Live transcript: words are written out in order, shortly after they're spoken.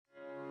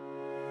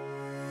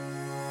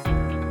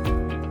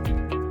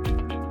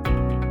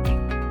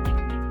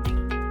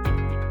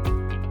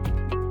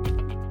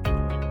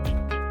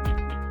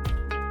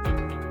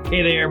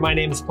Hey there, my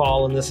name is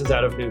Paul, and this is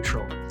Out of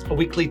Neutral, a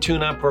weekly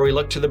tune-up where we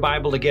look to the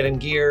Bible to get in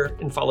gear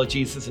and follow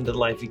Jesus into the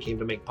life he came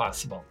to make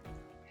possible.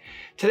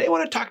 Today I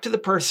want to talk to the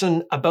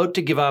person about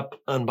to give up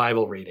on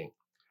Bible reading,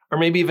 or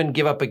maybe even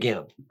give up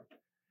again.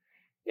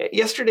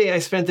 Yesterday I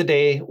spent the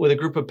day with a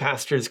group of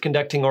pastors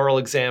conducting oral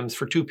exams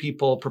for two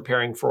people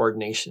preparing for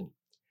ordination.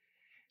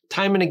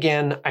 Time and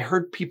again, I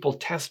heard people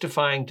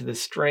testifying to the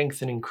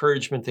strength and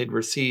encouragement they'd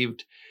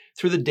received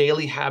through the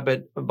daily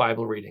habit of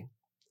Bible reading.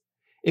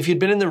 If you'd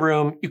been in the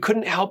room, you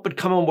couldn't help but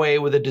come away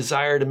with a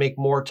desire to make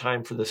more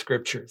time for the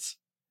scriptures.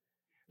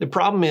 The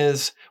problem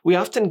is, we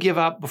often give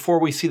up before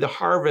we see the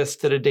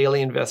harvest that a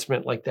daily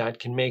investment like that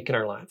can make in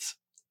our lives.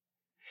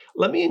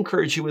 Let me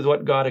encourage you with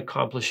what God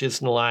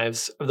accomplishes in the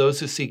lives of those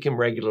who seek him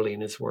regularly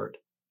in his word.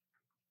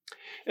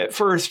 At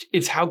first,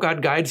 it's how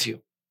God guides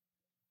you.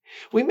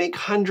 We make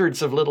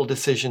hundreds of little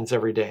decisions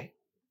every day.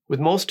 With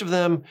most of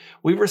them,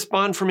 we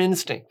respond from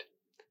instinct.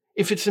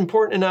 If it's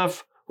important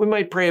enough, we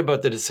might pray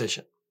about the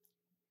decision.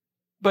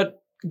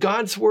 But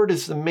God's word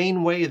is the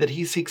main way that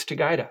he seeks to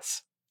guide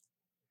us.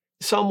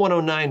 Psalm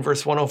 109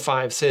 verse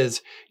 105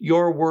 says,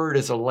 "Your word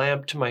is a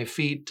lamp to my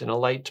feet and a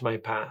light to my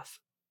path."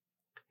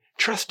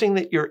 Trusting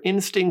that your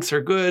instincts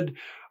are good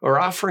or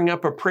offering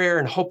up a prayer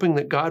and hoping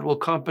that God will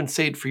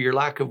compensate for your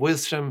lack of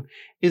wisdom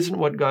isn't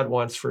what God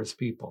wants for his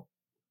people.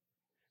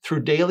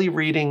 Through daily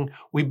reading,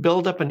 we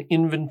build up an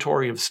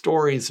inventory of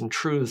stories and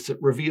truths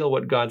that reveal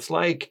what God's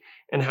like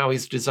and how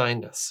he's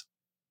designed us.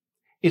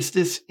 It's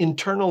this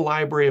internal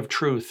library of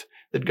truth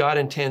that God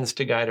intends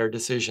to guide our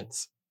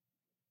decisions.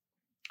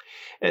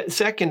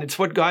 Second, it's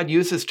what God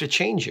uses to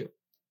change you.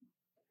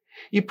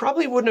 You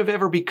probably wouldn't have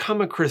ever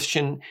become a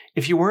Christian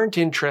if you weren't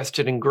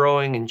interested in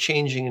growing and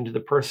changing into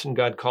the person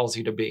God calls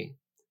you to be.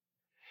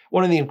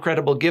 One of the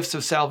incredible gifts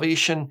of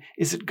salvation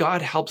is that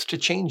God helps to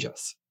change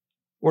us.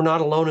 We're not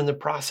alone in the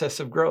process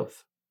of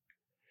growth.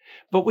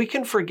 But we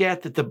can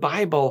forget that the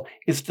Bible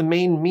is the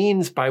main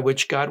means by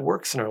which God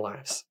works in our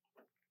lives.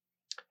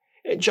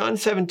 John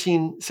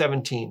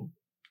 17:17,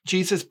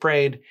 Jesus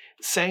prayed,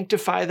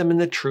 "Sanctify them in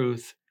the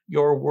truth,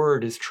 your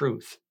word is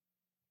truth."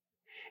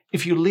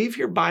 If you leave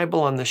your Bible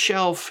on the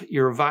shelf,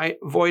 you're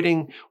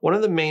avoiding one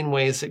of the main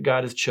ways that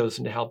God has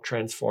chosen to help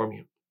transform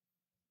you.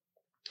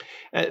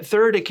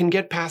 Third, it can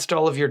get past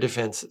all of your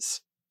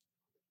defenses.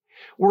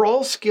 We're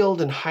all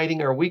skilled in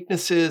hiding our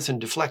weaknesses and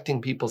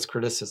deflecting people's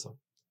criticism.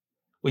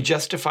 We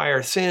justify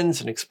our sins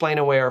and explain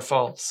away our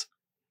faults.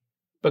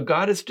 But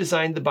God has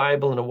designed the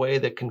Bible in a way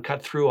that can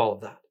cut through all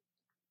of that.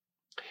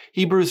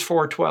 Hebrews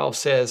 4:12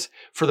 says,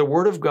 "For the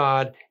word of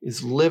God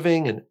is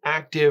living and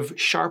active,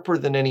 sharper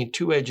than any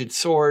two-edged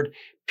sword,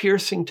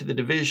 piercing to the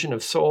division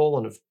of soul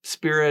and of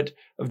spirit,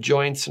 of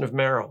joints and of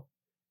marrow,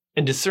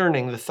 and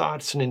discerning the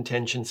thoughts and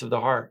intentions of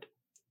the heart."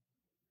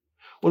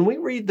 When we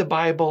read the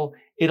Bible,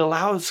 it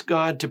allows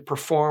God to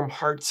perform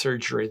heart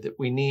surgery that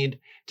we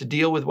need to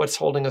deal with what's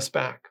holding us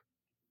back.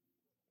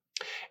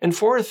 And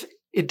fourth,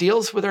 it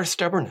deals with our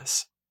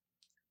stubbornness.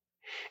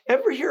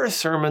 Ever hear a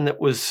sermon that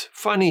was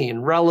funny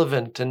and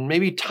relevant and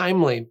maybe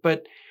timely,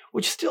 but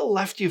which still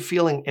left you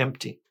feeling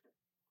empty?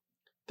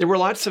 There were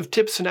lots of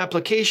tips and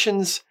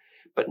applications,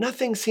 but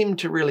nothing seemed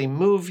to really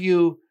move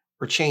you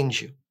or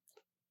change you.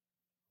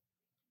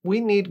 We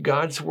need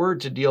God's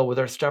word to deal with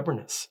our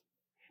stubbornness.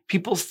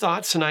 People's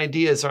thoughts and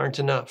ideas aren't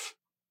enough.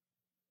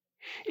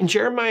 In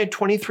Jeremiah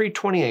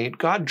 23:28,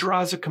 God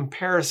draws a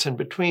comparison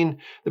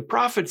between the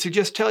prophets who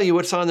just tell you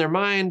what's on their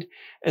mind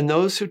and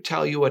those who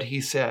tell you what he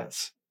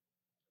says.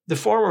 The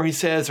former, he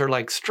says, are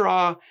like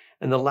straw,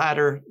 and the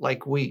latter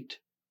like wheat.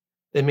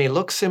 They may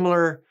look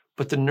similar,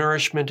 but the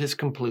nourishment is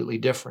completely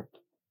different.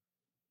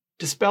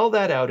 To spell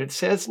that out, it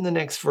says in the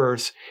next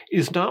verse,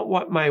 "Is not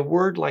what my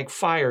word like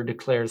fire,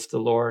 declares the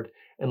Lord,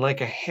 and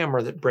like a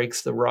hammer that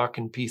breaks the rock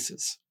in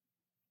pieces."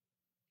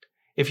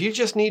 If you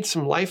just need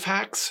some life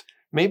hacks,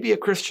 maybe a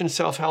Christian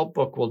self-help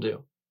book will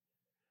do.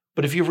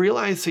 But if you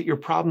realize that your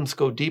problems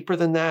go deeper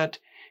than that,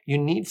 you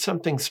need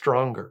something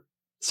stronger,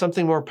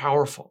 something more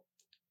powerful.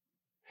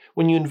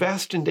 When you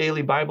invest in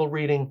daily Bible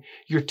reading,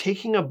 you're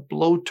taking a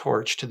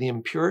blowtorch to the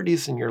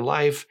impurities in your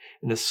life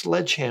and a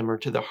sledgehammer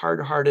to the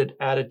hard-hearted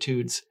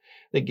attitudes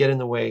that get in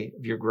the way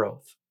of your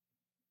growth.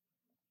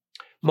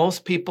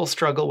 Most people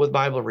struggle with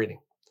Bible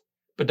reading,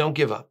 but don't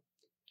give up.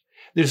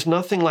 There's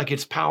nothing like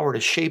its power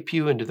to shape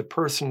you into the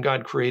person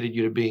God created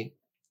you to be.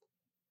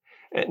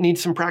 Need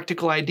some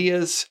practical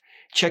ideas?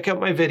 Check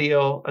out my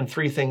video on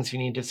 3 things you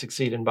need to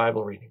succeed in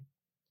Bible reading.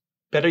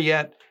 Better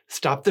yet,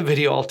 stop the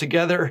video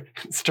altogether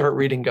and start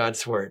reading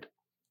God's word.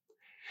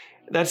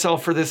 That's all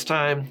for this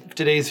time. If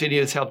today's video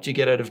has helped you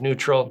get out of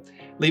neutral,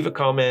 leave a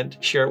comment,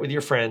 share it with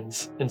your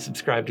friends, and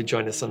subscribe to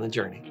join us on the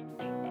journey.